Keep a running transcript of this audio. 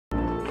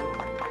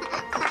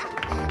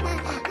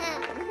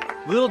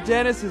Little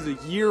Dennis is a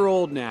year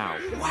old now.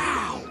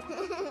 Wow.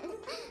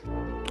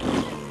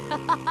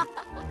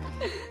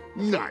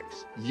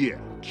 Nice. Yeah,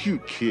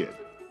 cute kid.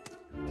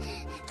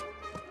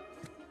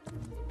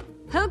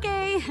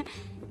 Okay,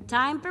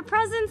 time for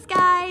presents,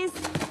 guys.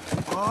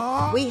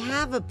 We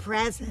have a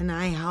present.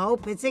 I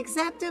hope it's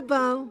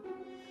acceptable.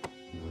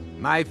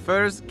 My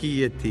first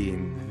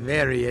guillotine.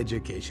 Very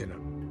educational.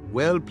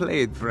 Well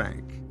played,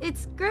 Frank.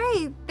 It's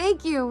great,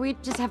 thank you. We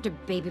just have to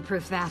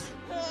baby-proof that.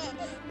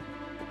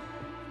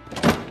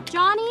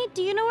 Johnny,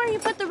 do you know where you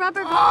put the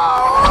rubber ball?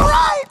 All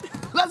right,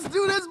 let's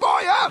do this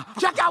boy up.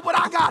 Check out what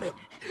I got him.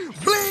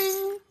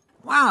 Bling!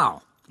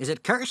 Wow, is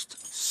it cursed?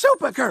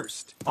 Super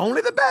cursed.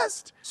 Only the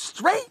best.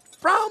 Straight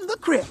from the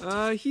crypt.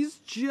 He's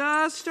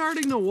just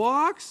starting to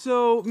walk,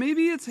 so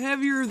maybe it's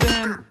heavier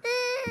than...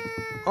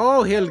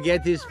 Oh, he'll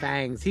get his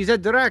fangs. He's a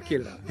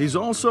Dracula. He's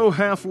also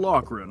half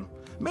Lochran.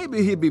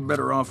 Maybe he'd be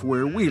better off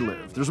where we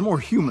live. There's more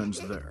humans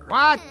there.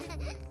 What?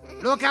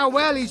 Look how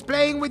well he's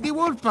playing with the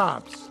wolf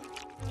pups.